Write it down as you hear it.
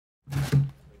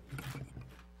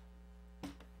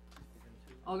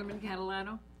Alderman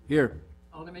Catalano. Here.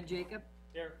 Alderman Jacob.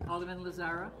 Here. Alderman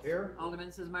Lazara. Here. Alderman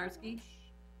Sizmarsky.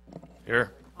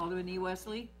 Here. Alderman E.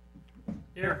 Wesley.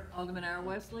 Here. Alderman R.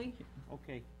 Wesley.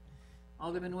 Okay.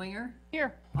 Alderman Winger.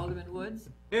 Here. Alderman Woods.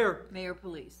 Here. Mayor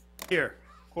Police. Here.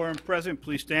 Quorum present,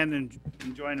 please stand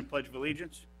and join the Pledge of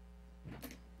Allegiance.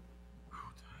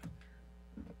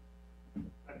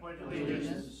 I pledge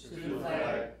allegiance to the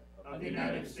flag of the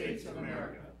United States of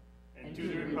America and to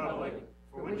the republic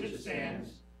for which it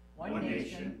stands, one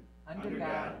nation, under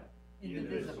God,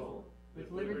 indivisible, with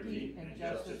liberty and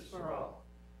justice for all.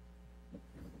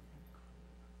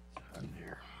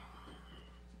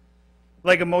 I'd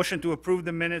like a motion to approve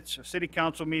the minutes of City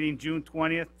Council meeting June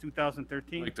 20th,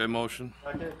 2013. Make that motion.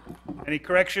 Any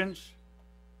corrections?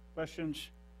 Questions?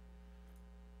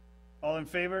 All in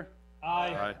favor?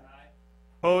 Aye.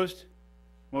 Opposed?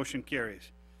 Motion carries.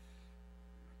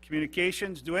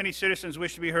 Communications. Do any citizens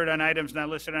wish to be heard on items not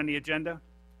listed on the agenda?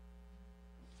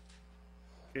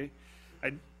 Okay.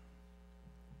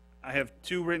 I have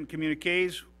two written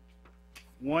communiques.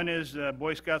 One is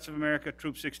Boy Scouts of America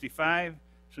Troop 65.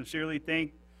 Sincerely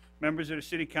thank members of the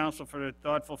City Council for their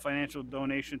thoughtful financial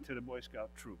donation to the Boy Scout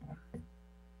troop.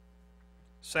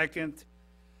 Second,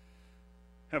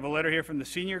 have a letter here from the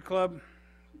Senior Club.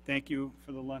 Thank you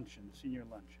for the luncheon, the senior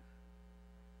luncheon.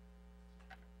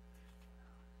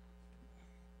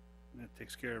 That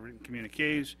takes care of written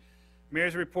communiques.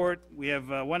 Mayor's report, we have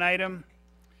one item.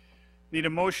 Need a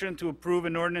motion to approve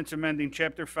an ordinance amending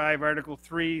Chapter 5, Article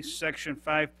 3, Section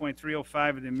 5.305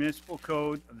 of the Municipal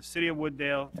Code of the City of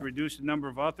Wooddale to reduce the number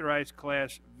of authorized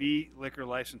Class V liquor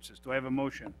licenses. Do I have a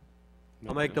motion?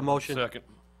 I'll make the motion. Second.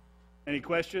 Any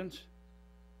questions?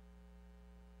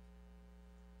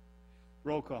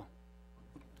 Roll call.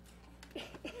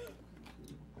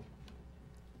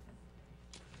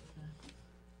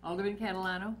 Alderman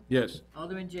Catalano. Yes.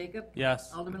 Alderman Jacob.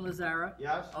 Yes. Alderman Lazara.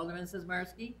 Yes. Alderman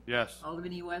Sizmarsky. Yes.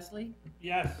 Alderman E. Wesley.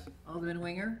 Yes. Alderman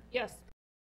Winger. Yes.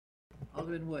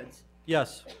 Alderman Woods.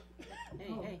 Yes.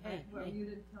 Well, you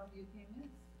didn't tell me you came in.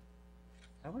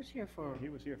 I was here for He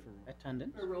was here for,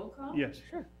 attendance. For roll call? yes,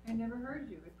 Sure. I never heard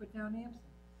you. I put down absent.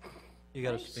 You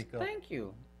gotta Thanks. speak up. Thank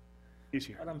you. he's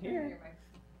here. But I'm Here, here. your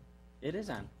microphone. It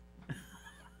is on.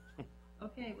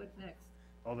 Okay, what's next?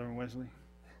 Alderman Wesley?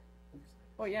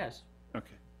 Oh, yes.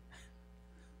 Okay.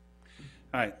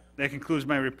 All right, that concludes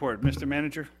my report. Mr.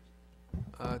 Manager?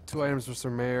 Two items,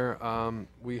 Mr. Mayor.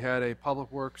 We had a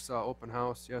Public Works open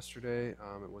house yesterday.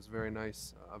 It was a very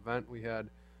nice event. We had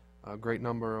a great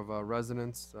number of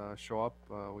residents show up.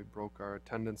 We broke our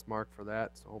attendance mark for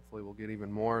that, so hopefully we'll get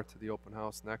even more to the open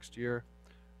house next year.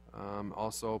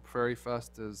 Also, Prairie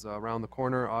Fest is around the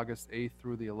corner, August 8th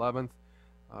through the 11th.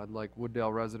 I'd like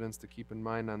Wooddale residents to keep in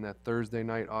mind on that Thursday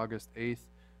night, August 8th,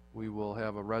 we will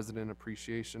have a resident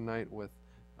appreciation night with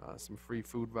some free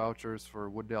food vouchers for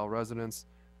Wooddale residents,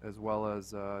 as well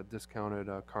as discounted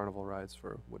carnival rides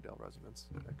for Wooddale residents.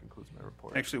 That concludes my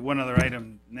report. Actually, one other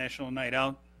item, National Night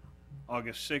Out,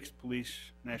 August 6th, Police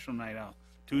National Night Out,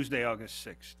 Tuesday, August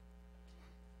 6th.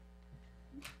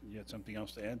 You had something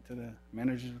else to add to the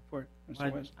manager's report, Mr.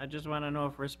 West? I just want to know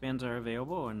if wristbands are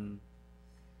available, and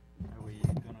are we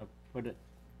going to put it,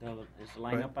 is the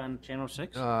lineup on Channel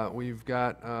 6? We've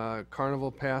got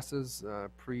carnival passes,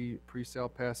 pre-sale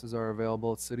passes are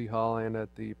available at City Hall and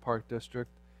at the Park District,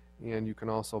 and you can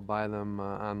also buy them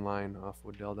online off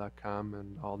Wooddale.com,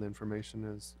 and all the information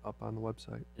is up on the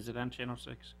website. Is it on Channel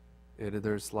 6?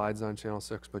 There's slides on Channel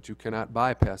 6, but you cannot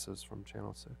buy passes from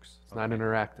Channel 6. It's not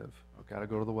interactive. Got to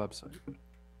go to the website.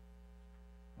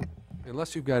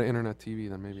 Unless you've got an internet TV,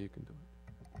 then maybe you can do it.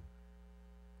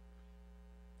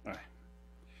 All right.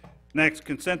 Next,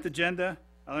 consent agenda.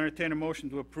 I'll entertain a motion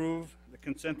to approve the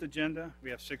consent agenda. We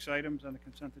have 6 items on the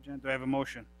consent agenda. Do I have a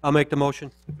motion? I'll make the motion.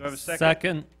 Do I have a second?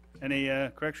 Second. Any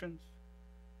corrections?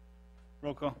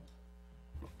 Roll call.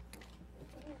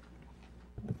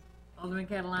 Alderman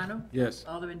Catalano. Yes.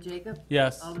 Alderman Jacob.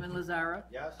 Yes. Alderman Lazara.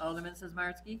 Yes. Alderman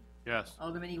Sizmarsky. Yes.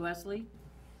 Alderman E. Wesley.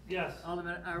 Yes.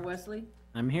 Alderman R. Wesley.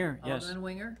 I'm here, yes. Alderman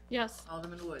Winger. Yes.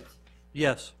 Alderman Woods.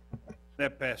 Yes.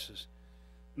 That passes.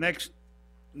 Next,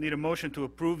 need a motion to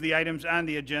approve the items on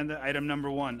the agenda. Item number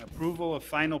 1, approval of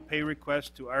final pay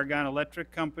request to Argonne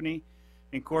Electric Company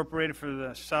Incorporated for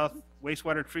the South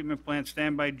Wastewater Treatment Plant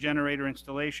standby generator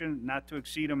installation, not to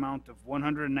exceed amount of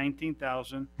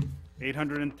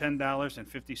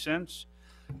 $119,810.50.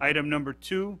 Item number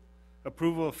 2,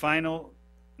 approval of final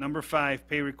number 5,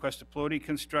 pay request to Plody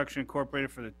Construction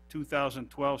Incorporated for the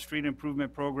 2012 street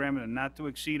improvement program in a not to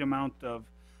exceed amount of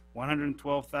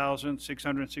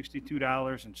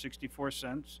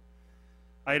 $112,662.64.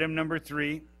 Item number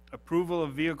 3, approval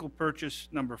of vehicle purchase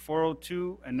number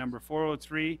 402 and number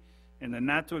 403 in the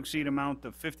not-to-exceed amount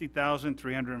of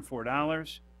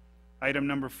 $50,304. Item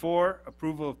number 4,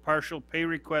 approval of partial pay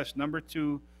request number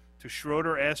 2 to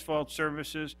Schroeder Asphalt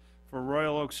Services for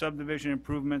Royal Oak Subdivision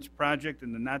Improvements Project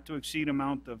in the not-to-exceed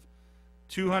amount of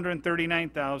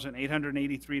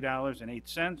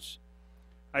 $239,883.08.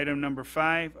 Item number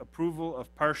 5, approval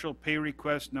of partial pay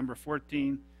request number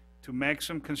 14 to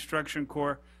Maxim Construction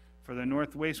Corp. For the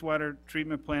North Wastewater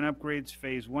Treatment Plant Upgrades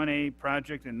Phase 1A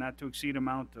project and not to exceed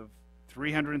amount of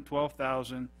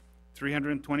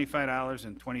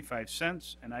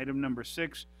 $312,325.25. And item number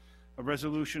 6, a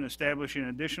resolution establishing an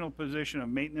additional position of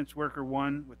Maintenance Worker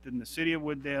 1 within the City of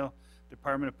Wooddale,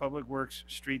 Department of Public Works,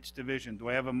 Streets Division. Do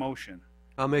I have a motion?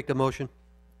 I'll make the motion.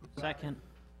 Second.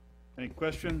 Any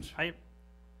questions? I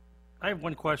have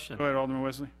one question. Go ahead, Alderman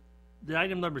Wesley. The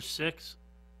item number 6,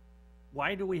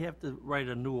 why do we have to write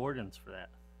a new ordinance for that?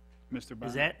 Mr. Bond.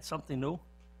 Is that something new?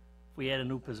 If we add a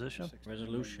new position?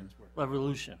 Resolution.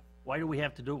 Revolution. Why do we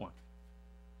have to do one?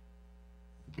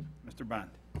 Mr. Bond.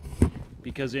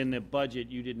 Because in the budget,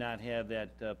 you did not have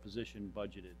that position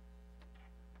budgeted.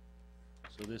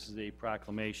 So this is a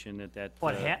proclamation that.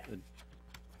 What Pardon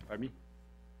me?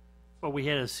 But we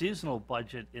had a seasonal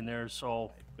budget in there,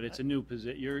 so, But it's a new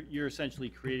you're essentially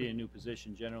creating a new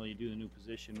position. Generally, you do the new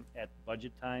position at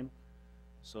budget time.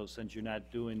 So since you're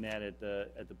not doing that at the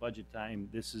budget time,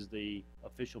 this is the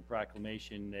official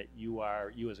proclamation that you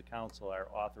as a council are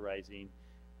authorizing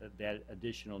that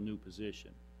additional new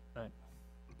position.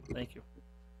 thank you.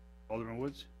 Alderman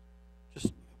Woods.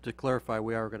 Just to clarify,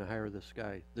 we are going to hire this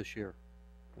guy this year,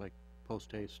 like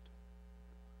post haste.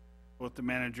 Both the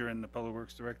manager and the Public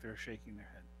Works Director are shaking their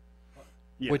head.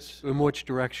 Which, Yes, in which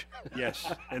direction?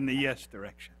 yes, in the yes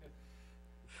direction.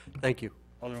 Thank you.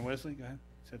 Alderman Wesley, go ahead.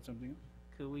 Said something else?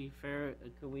 Could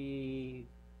we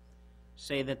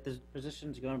say that this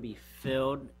position's gonna be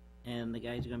filled and the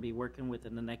guy's gonna be working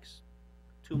within the next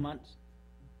 2 months?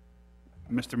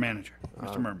 Mr. Manager,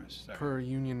 Mr. Murmas. Sorry. Per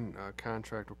union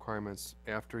contract requirements,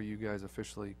 after you guys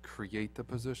officially create the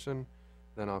position,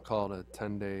 then I'll call it a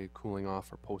 10-day cooling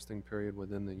off or posting period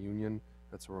within the union.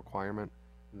 That's a requirement.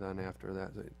 And then after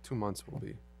that, 2 months will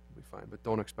be fine. But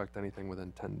don't expect anything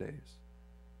within 10 days.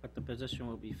 But the position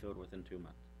will be filled within 2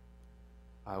 months.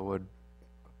 I would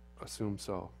assume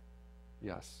so.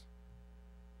 Yes.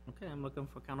 Okay, I'm looking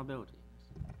for accountability.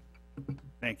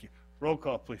 Thank you. Roll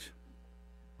call, please.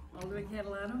 Alderman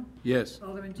Catalano? Yes.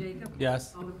 Alderman Jacob?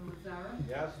 Yes. Alderman Lazara?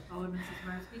 Yes. Alderman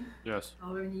Sismarski? Yes.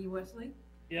 Alderman E. Wesley?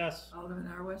 Yes. Alderman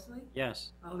R. Wesley?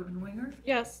 Yes. Alderman Winger?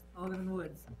 yes, Alderman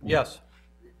Woods? Yes.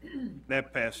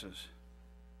 That passes.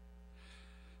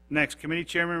 Next, committee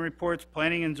chairman reports,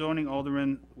 planning and zoning,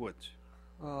 Alderman Woods.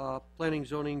 Planning,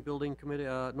 Zoning, Building Committee,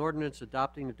 an ordinance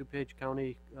adopting the DuPage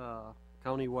County,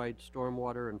 countywide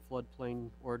stormwater and floodplain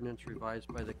ordinance revised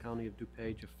by the County of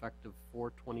DuPage effective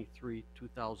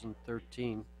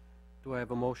 4/23/2013. Do I have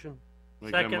a motion?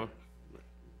 Second.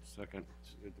 Second.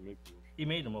 He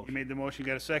made the You motion. made the motion,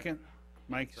 got a second?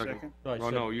 Mike, second? No, I Oh,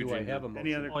 said, no, do I Eugene have a did. motion?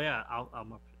 Any other, Oh, yeah,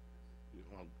 I'm up.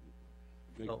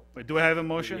 No. wait, do I have a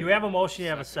motion? You have a motion, you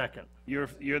have a second. You're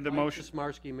the Mike motion,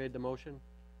 Sismarski made the motion,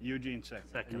 Eugene second.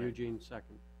 and Second. Eugene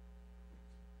second.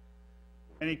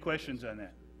 Any questions on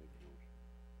that?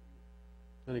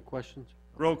 Any questions?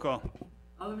 Roll call.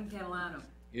 Alderman Catalano?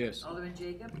 Yes. Alderman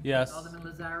Jacob? Yes. Alderman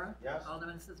Lazara? Yes.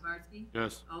 Alderman Sismarski?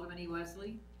 Yes. Alderman E.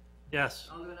 Wesley? Yes.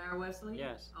 Alderman R. Wesley?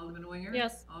 Yes. Alderman Winger?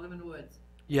 yes, Alderman Woods?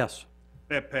 Yes.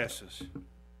 That passes.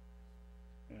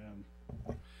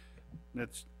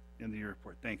 That's in the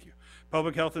report, thank you.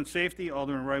 Public health and safety,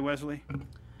 Alderman Roy Wesley,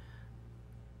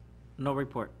 No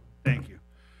report. thank you.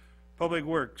 Public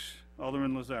works,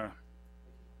 Alderman Lazara.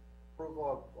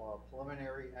 Approval of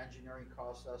preliminary engineering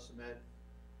cost estimate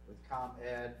with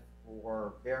ComEd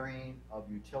for burying of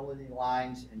utility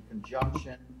lines in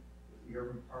conjunction with the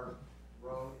Urban Park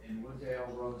Road and Wooddale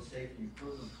Road Safety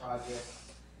Improvement Project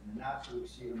in the not to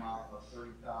exceed amount of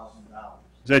 $30,000.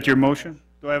 Is that your motion?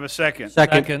 Do I have a second?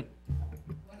 Second.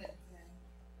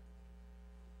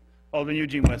 Alderman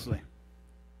Eugene Wesley.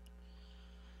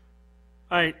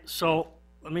 All right, so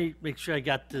let me make sure I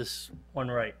got this one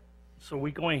right. So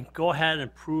we're going to go ahead and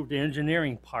approve the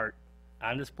engineering part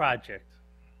on this project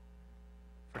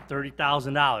for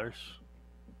 $30,000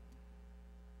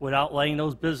 without letting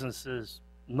those businesses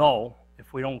know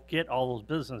if we don't get all those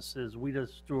businesses, we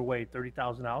just threw away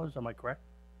 $30,000, am I correct?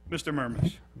 Mr.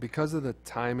 Murmas. Because of the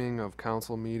timing of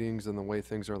council meetings and the way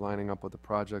things are lining up with the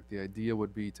project, the idea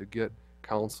would be to get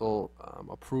council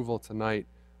approval tonight,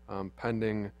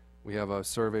 pending we have a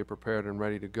survey prepared and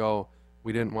ready to go,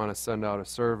 we didn't want to send out a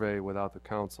survey without the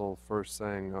council first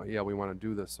saying, oh, yeah, we want to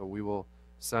do this. So we will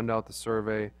send out the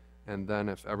survey, and then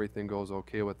if everything goes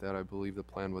okay with that, I believe the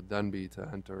plan would then be to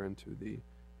enter into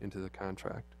the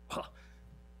contract.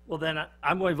 Well, then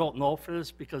I'm going to vote no for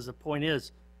this because the point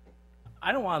is,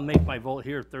 I don't want to make my vote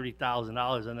here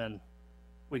 $30,000 and then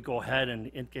we go ahead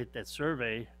and get that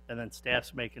survey and then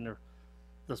staff's making their,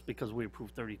 just because we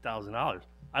approved $30,000.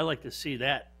 I like to see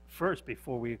that first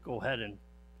before we go ahead and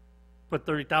put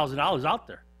 $30,000 out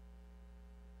there.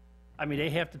 I mean, they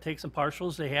have to take some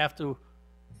partials. They have to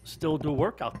still do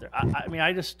work out there. I mean,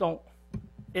 I just don't,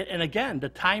 and again, the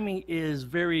timing is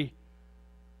very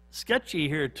sketchy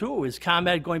here too. Is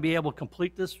ComEd going to be able to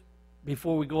complete this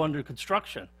before we go under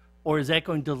construction? Or is that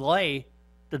going to delay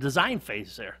the design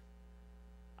phase there?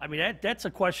 I mean, that's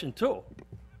a question too.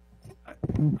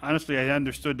 Honestly, I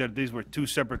understood that these were two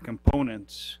separate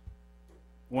components.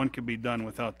 One could be done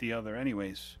without the other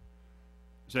anyways.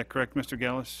 Is that correct, Mr.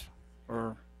 Gallus?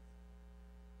 Or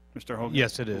Mr. Hogan?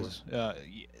 Yes, it is.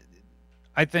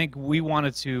 I think we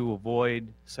wanted to avoid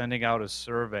sending out a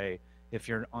survey if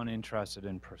you're uninterested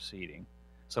in proceeding.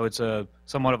 So it's a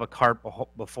somewhat of a cart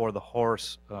before the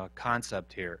horse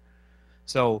concept here.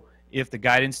 So if the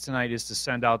guidance tonight is to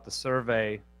send out the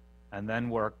survey and then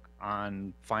work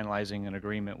on finalizing an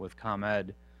agreement with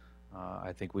ComEd,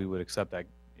 I think we would accept that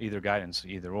either guidance,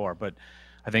 either or. But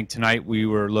I think tonight we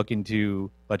were looking to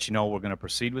let you know we're going to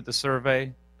proceed with the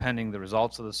survey. Pending the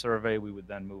results of the survey, we would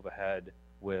then move ahead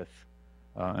with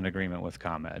an agreement with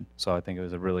ComEd. So I think it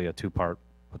was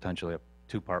potentially a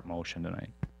two-part motion tonight.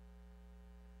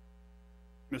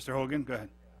 Mr. Hogan, go ahead.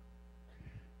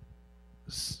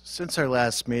 Since our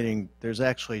last meeting, there's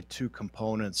actually two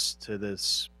components to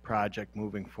this project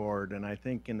moving forward, and I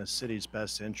think in the city's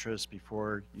best interest,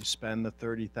 before you spend the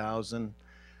 $30,000,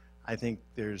 I think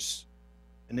there's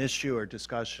an issue or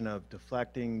discussion of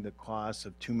deflecting the cost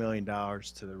of $2 million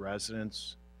to the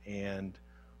residents, and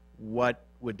what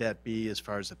would that be as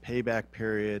far as the payback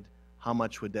period, how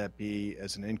much would that be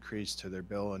as an increase to their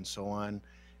bill, and so on.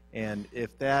 And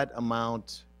if that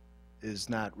amount is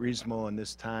not reasonable in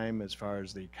this time as far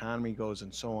as the economy goes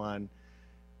and so on,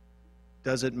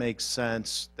 does it make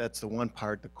sense, that's the one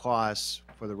part, the costs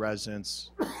for the residents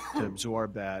to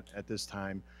absorb that at this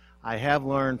time. I have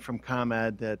learned from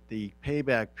ComEd that the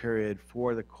payback period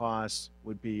for the costs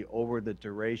would be over the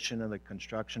duration of the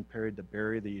construction period to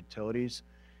bury the utilities,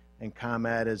 and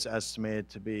ComEd is estimated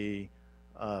to be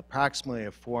approximately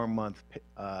a 4-month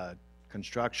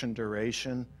construction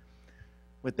duration.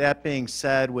 With that being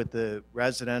said, with the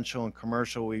residential and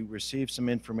commercial, we received some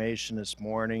information this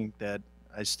morning that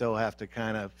I still have to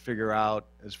kind of figure out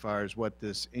as far as what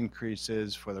this increase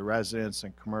is for the residents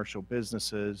and commercial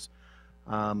businesses.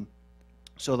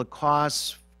 So the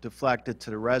costs deflected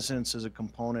to the residents is a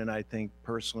component I think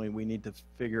personally we need to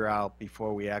figure out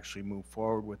before we actually move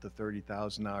forward with the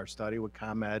 $30,000 study with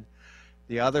ComEd.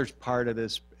 The other part of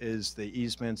this is the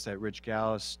easements that Rich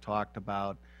Gallus talked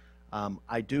about.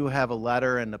 I do have a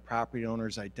letter, and the property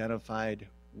owners identified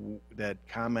that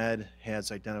ComEd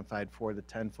has identified for the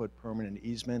 10-foot permanent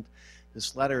easement.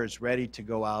 This letter is ready to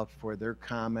go out for their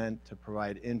comment, to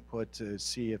provide input to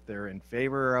see if they're in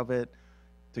favor of it,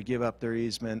 to give up their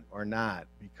easement or not.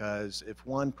 Because if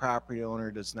one property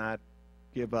owner does not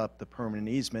give up the permanent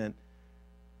easement,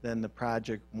 then the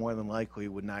project more than likely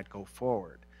would not go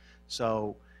forward.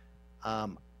 So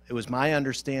it was my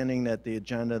understanding that the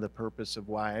agenda, the purpose of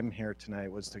why I'm here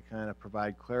tonight, was to kind of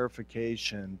provide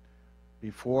clarification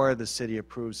before the city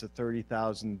approves the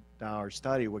 $30,000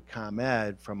 study with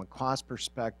ComEd from a cost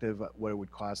perspective, what it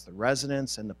would cost the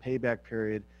residents and the payback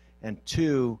period. And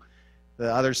two,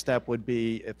 the other step would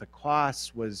be if the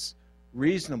cost was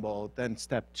reasonable, then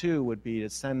step two would be to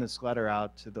send this letter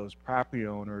out to those property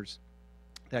owners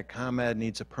that ComEd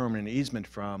needs a permanent easement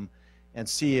from, and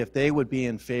see if they would be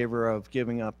in favor of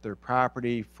giving up their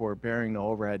property for bearing the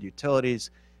overhead utilities.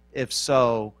 If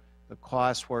so, the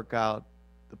costs work out,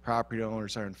 the property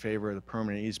owners are in favor of the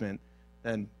permanent easement,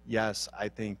 then yes, I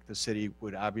think the city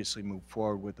would obviously move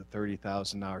forward with the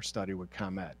 $30,000 study with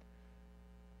ComEd.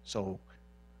 So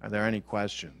are there any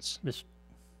questions?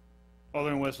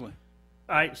 Alderman Wesley.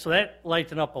 All right, so that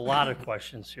lightened up a lot of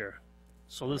questions here.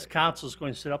 So this council is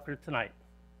going to sit up here tonight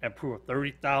and approve a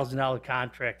 $30,000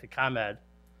 contract to ComEd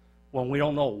when we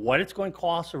don't know what it's going to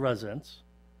cost the residents.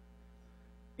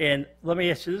 And let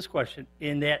me ask you this question.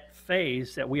 In that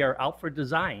phase that we are out for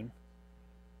design,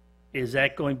 is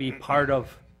that going to be part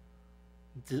of,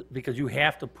 because you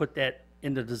have to put that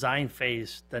in the design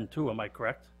phase then too, am I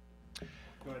correct?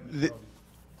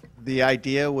 The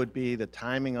idea would be the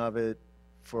timing of it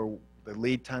for the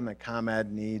lead time that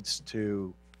ComEd needs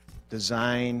to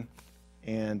design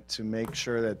and to make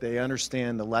sure that they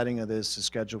understand the letting of this is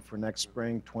scheduled for next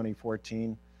spring,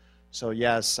 2014. So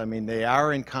yes, I mean, they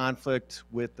are in conflict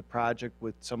with the project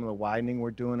with some of the widening we're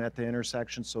doing at the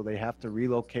intersection, so they have to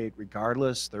relocate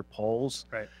regardless, their poles.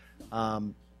 Right.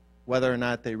 Whether or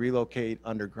not they relocate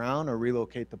underground or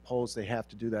relocate the poles, they have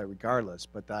to do that regardless.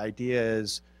 But the idea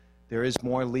is there is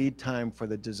more lead time for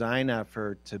the design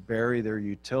effort to bury their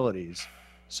utilities.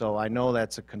 So I know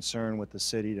that's a concern with the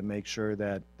city to make sure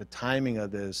that the timing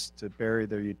of this to bury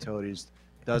their utilities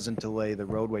doesn't delay the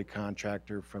roadway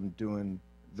contractor from doing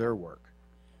their work.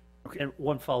 And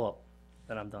one follow-up,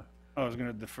 then I'm done. I was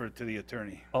going to defer to the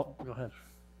attorney. Oh, go ahead.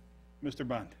 Mr.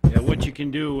 Bond. Yeah, what you can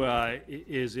do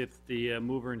is if the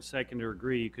mover and seconder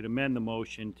agree, you could amend the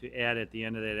motion to add at the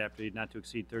end of that, after not to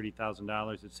exceed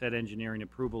 $30,000, it said engineering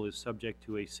approval is subject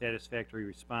to a satisfactory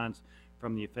response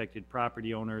from the affected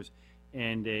property owners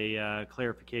and a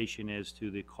clarification as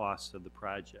to the cost of the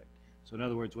project. So in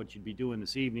other words, what you'd be doing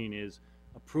this evening is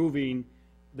approving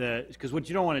because what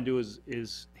you don't want to do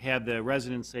is have the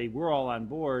residents say, we're all on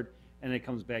board, and it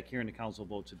comes back here and the council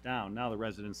votes it down. Now the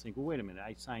residents think, well, wait a minute,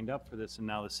 I signed up for this and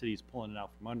now the city's pulling it out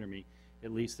from under me.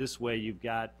 At least this way you've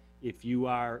got, if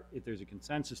there's a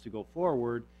consensus to go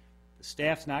forward, the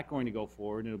staff's not going to go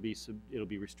forward, and it'll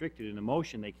be restricted in the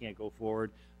motion. They can't go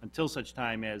forward until such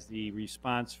time as the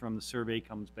response from the survey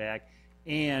comes back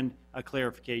and a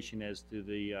clarification as to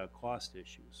the cost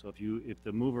issue. So if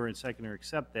the mover and seconder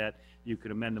accept that, you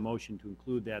could amend the motion to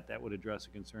include that. That would address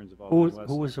the concerns of Alderman Wesley.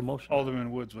 Who was the motion?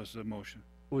 Alderman Woods was the motion.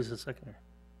 Who was the seconder?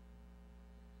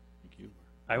 Thank you.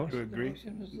 I was? Do you agree?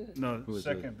 No, Who was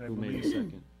second, I Who made believe. the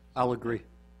second? I'll agree.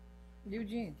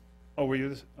 Eugene. Oh, were you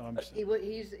this? Oh, I'm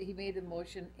sorry. He made the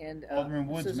motion and, Alderman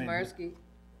Woods made the- Sismarski.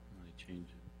 I changed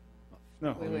it. No,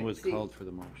 Wait, Alderman Woods see. called for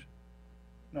the motion.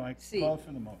 no, I C. called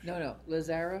for the motion. No,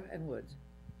 Lazara and Woods.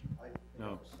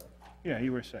 No. Yeah,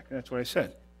 you were second. That's what I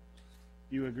said.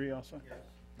 You agree also?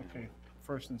 Yes. Okay,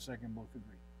 first and second both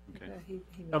agree. Okay. He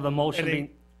No, the motion And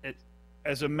being,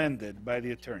 As amended by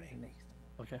the attorney.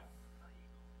 okay.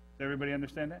 Does everybody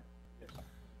understand that? Yes.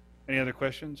 Any other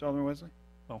questions, Alderman Wesley?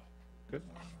 No. Good.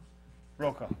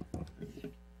 Roll call.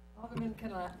 Alderman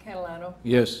Catalano.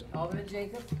 Yes. Alderman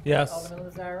Jacob. Yes.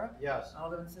 Alderman Lazara. Yes.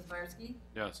 Alderman Sismarski.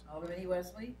 Yes. Alderman E.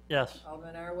 Wesley. Yes.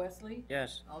 Alderman R. Wesley.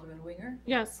 Yes. Alderman Winger.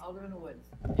 Yes. Alderman Woods.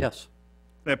 Yes.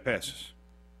 That passes.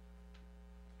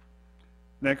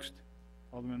 Next,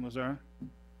 Alderman Lazara,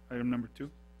 item number 2.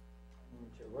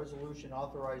 Resolution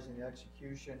authorizing the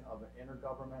execution of an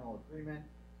intergovernmental agreement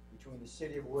between the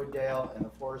City of Wooddale and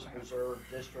the Forest Preserve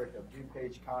District of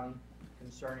DuPage County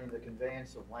concerning the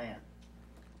conveyance of land.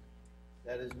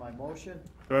 That is my motion.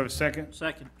 Do I have a second?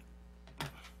 Second.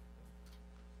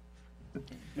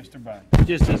 Mr. Bond.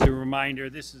 Just as a reminder,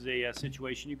 this is a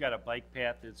situation, you've got a bike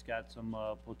path that's got some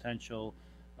potential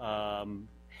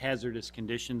hazardous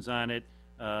conditions on it.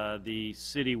 The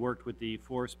city worked with the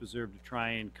Forest Preserve to try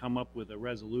and come up with a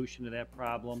resolution to that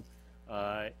problem.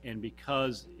 And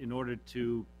because in order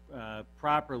to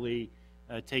properly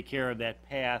take care of that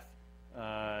path,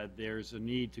 there's a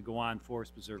need to go on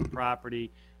Forest Preserve property.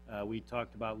 We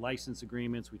talked about license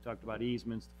agreements, we talked about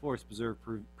easements. The Forest Preserve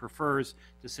prefers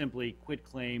to simply quit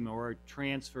claim or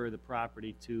transfer the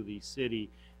property to the city.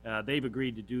 They've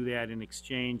agreed to do that. In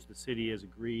exchange, the city has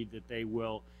agreed that they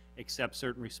will accept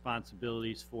certain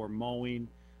responsibilities for mowing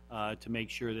to make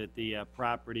sure that the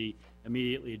property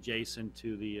immediately adjacent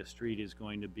to the street is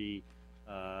going to be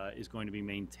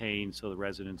maintained, so the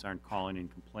residents aren't calling and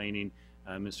complaining.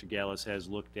 Mr. Gallus has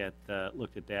looked at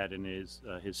that, and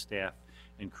his staff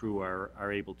and crew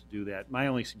are able to do that. My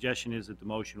only suggestion is that the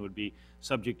motion would be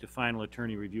subject to final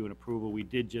attorney review and approval. We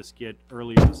did just get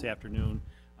earlier this afternoon,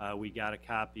 we got a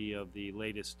copy of the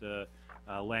latest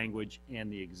language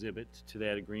and the exhibit to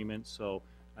that agreement, so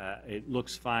it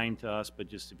looks fine to us, but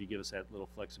just to give us that little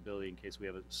flexibility in case we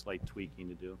have a slight tweaking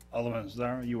to do. Alderman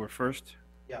Lazara, you were first.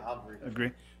 Yeah, I'll agree.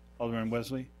 Agree. Alderman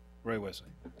Wesley, Roy Wesley,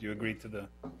 do you agree to the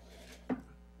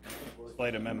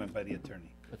slight amendment by the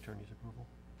attorney? Attorney's approval.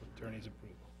 Attorney's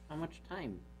approval. How much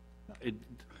time?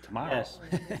 Tomorrow. Yes.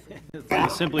 It'll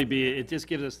simply be, it just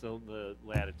gives us the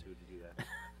latitude to do that.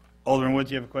 Alderman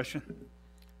Woods, you have a question?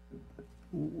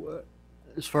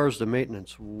 As far as the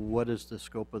maintenance, what is the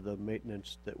scope of the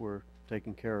maintenance that we're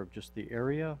taking care of? Just the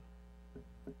area?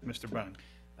 Mr. Bond.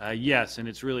 Yes, and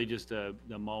it's really just the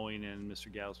mowing, and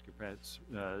Mr. Gallus could perhaps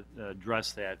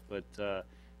address that, but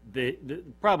the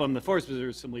problem, the Forest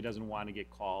Preserve simply doesn't want to get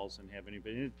calls and have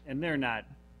anybody, and they're not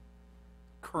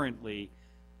currently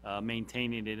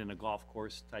maintaining it in a golf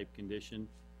course type condition.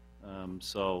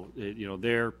 So,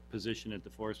 their position at the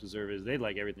Forest Preserve is they'd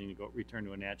like everything to return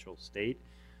to a natural state.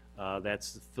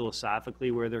 That's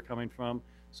philosophically where they're coming from,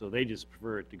 so they just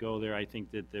prefer it to go there. I think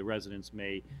that the residents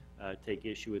may take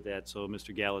issue with that, so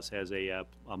Mr. Gallus has a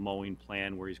mowing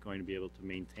plan where he's going to be able to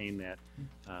maintain that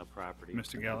property.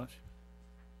 Mr. Gallus?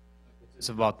 It's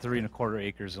about 3¼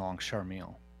 acres along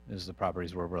Charmille is the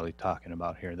properties we're really talking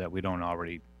about here that we don't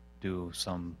already do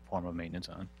some form of maintenance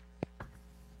on.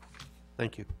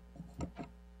 Thank you.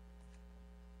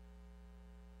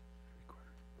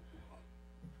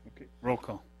 Okay, roll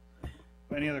call.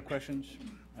 Any other questions?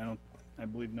 I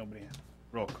believe nobody has.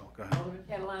 Roll call, go ahead. Alderman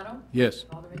Catalano. Yes.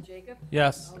 Alderman Jacob.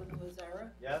 Yes. Alderman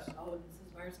Lazara. Yes? Alderman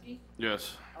Sizmarsky.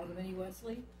 Yes. Alderman E.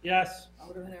 Wesley. Yes.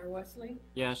 Alderman R. Wesley.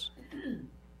 Yes.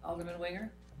 Alderman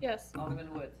Winger. Yes.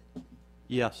 Alderman Woods.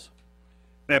 Yes.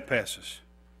 That passes.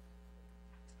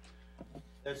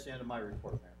 That's the end of my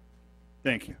report, Mayor.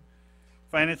 Thank you.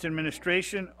 Finance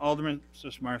Administration, Alderman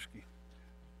Sismarski.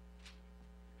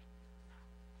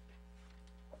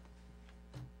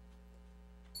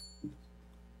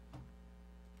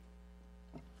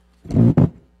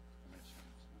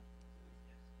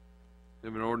 We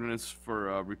have an ordinance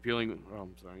for repealing,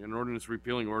 an ordinance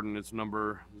repealing ordinance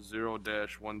number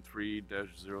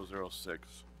 0-13-006. Is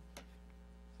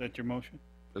that your motion?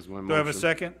 That's my motion. Do I have a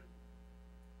second?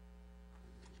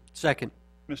 Second.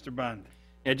 Mr. Bond?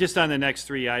 Yeah, just on the next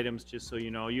three items, just so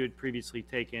you know, you had previously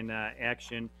taken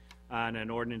action on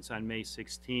an ordinance on May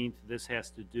 16th. This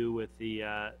has to do with the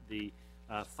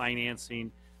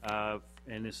financing,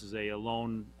 and this is a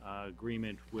loan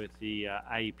agreement with the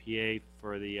IEPA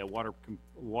for the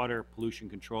water pollution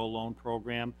control loan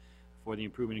program for the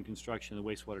improvement and construction of the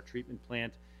wastewater treatment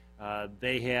plant.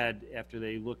 They had, after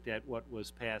they looked at what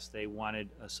was passed, they wanted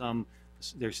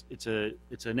it's a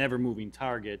never-moving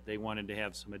target. They wanted to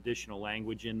have some additional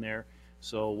language in there.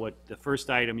 So what the first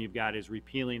item you've got is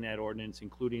repealing that ordinance,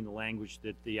 including the language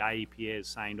that the IEPA has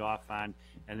signed off on,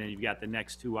 and then you've got the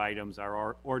next two items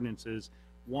are ordinances.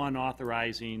 One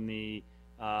authorizing the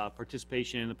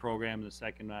participation in the program, and the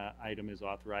second item is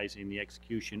authorizing the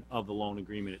execution of the loan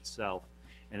agreement itself.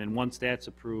 And then once that's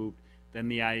approved, then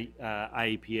the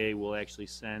IEPA will actually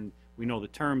send, we know the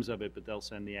terms of it, but they'll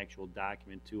send the actual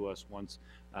document to us once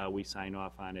we sign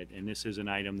off on it. And this is an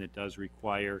item that does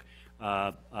require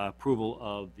approval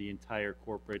of the entire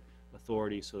corporate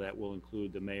authority, so that will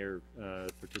include the mayor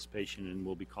participation, and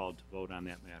will be called to vote on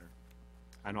that matter.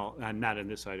 Not in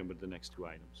this item, but the next two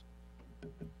items.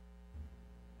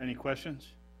 Any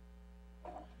questions?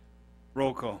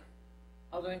 Roll call.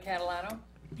 Alderman Catalano.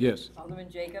 Yes. Alderman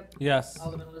Jacob. Yes.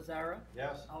 Alderman Lazara.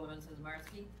 Yes? Alderman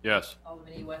Sizmarsky. Yes.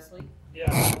 Alderman E. Wesley.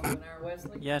 Yes. Alderman R.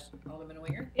 Wesley. Yes. Alderman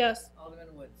Winger. Yes.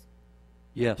 Alderman Woods.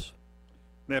 Yes.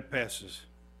 That passes.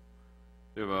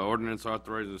 We have an ordinance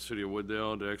authorizing the city of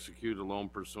Wooddale to execute a loan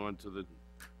pursuant to the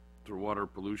water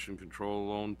pollution control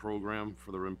loan program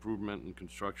for the improvement and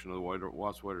construction of the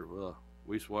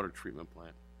wastewater treatment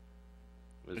plant.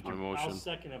 Is my I'll motion.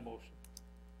 second that motion.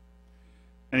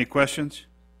 Any questions?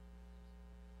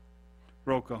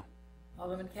 Roll call.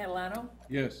 Alderman Catalano.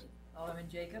 Yes. Alderman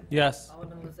Jacob. Yes.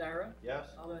 Alderman Lazara. Yes?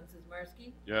 Alderman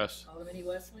Sizmarsky. Yes. Alderman E.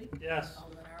 Wesley. Yes.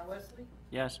 Alderman R. Wesley.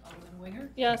 Yes. Alderman Winger.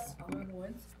 Yes. Alderman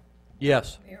Woods.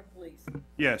 Yes. Mayor Police.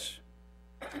 Yes.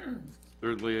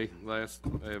 Thirdly, last,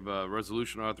 I have a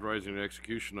resolution authorizing the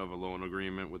execution of a loan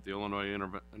agreement with the Illinois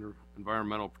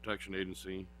Environmental Protection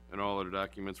Agency and all other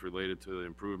documents related to the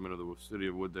improvement of the city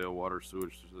of Wooddale water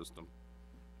sewage system.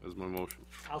 That's my motion.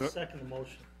 I'll second the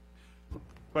motion.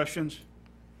 Questions?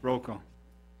 Roll call.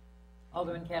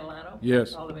 Alderman Catalano.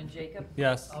 Yes. Alderman Jacob.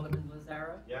 Yes. Alderman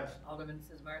Lazara. Yes? Alderman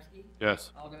Sizmarsky.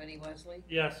 Yes. Alderman E. Wesley.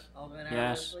 Yes. Alderman R.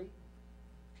 Yes. Wesley.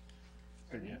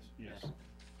 Yes, yes.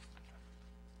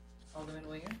 Alderman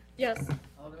Winger. Yes.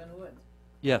 Alderman Woods.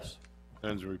 Yes.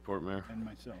 Ends the report, Mayor. And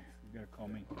myself. You gotta call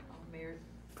me. Mayor,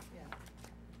 yeah.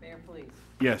 Mayor Police.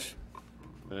 Yes,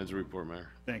 Ends the report, Mayor.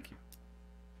 thank you.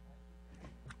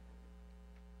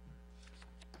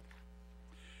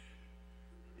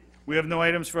 We have no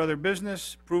items for other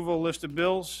business. Approval list of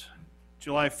bills,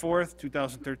 July 4th,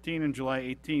 2013, and July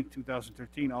 18th,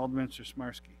 2013. Alderman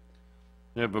Sismarski.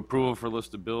 We have approval for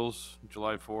list of bills,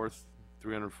 July 4th,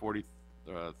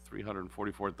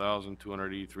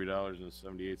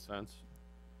 $344,283.78.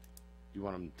 You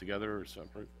want them together or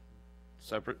separate?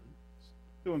 Separate?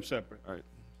 Do them separate. All right,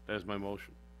 that's my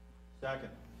motion.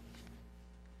 Second?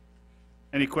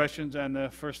 Any questions on the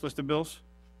first list of bills?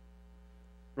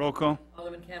 Roll call.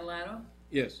 Alderman Catalano.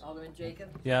 Yes. Alderman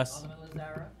Jacob. Yes. Alderman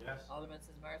Lazara. Yes? Alderman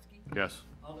Sizmarsky. Yes.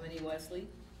 Alderman E. Wesley.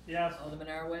 Yes. Alderman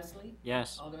R. Wesley.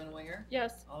 Yes. Alderman Winger.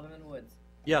 Yes. Alderman Woods.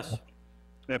 Yes.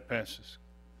 That passes.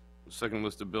 The second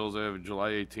list of bills I have July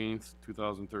 18th,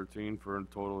 2013, for a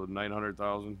total of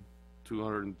 $900,200.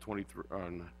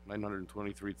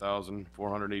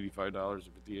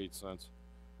 $923,485.58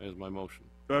 as my motion.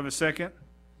 Do I have a second?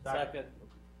 Second.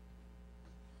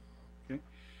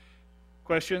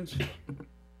 Questions?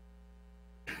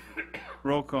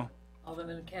 Roll call.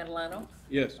 Alderman Catalano.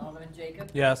 Yes. Alderman Jacob.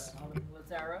 Yes. Alderman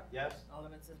Lazara. Yes.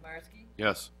 Alderman Sizmarsky.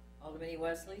 Yes. Alderman E.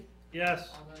 Wesley. Yes.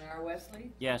 Alderman R.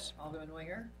 Wesley. Yes. Alderman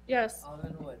Winger. Yes.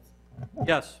 Alderman Woods.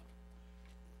 Yes.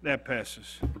 That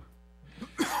passes.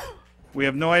 We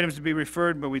have no items to be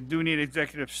referred, but we do need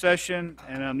executive session,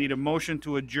 and I'll need a motion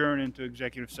to adjourn into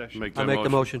executive session. I'll make the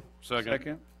motion. Second.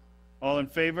 Second. All in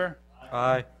favor?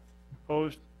 Aye.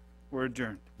 Opposed? We're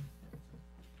adjourned.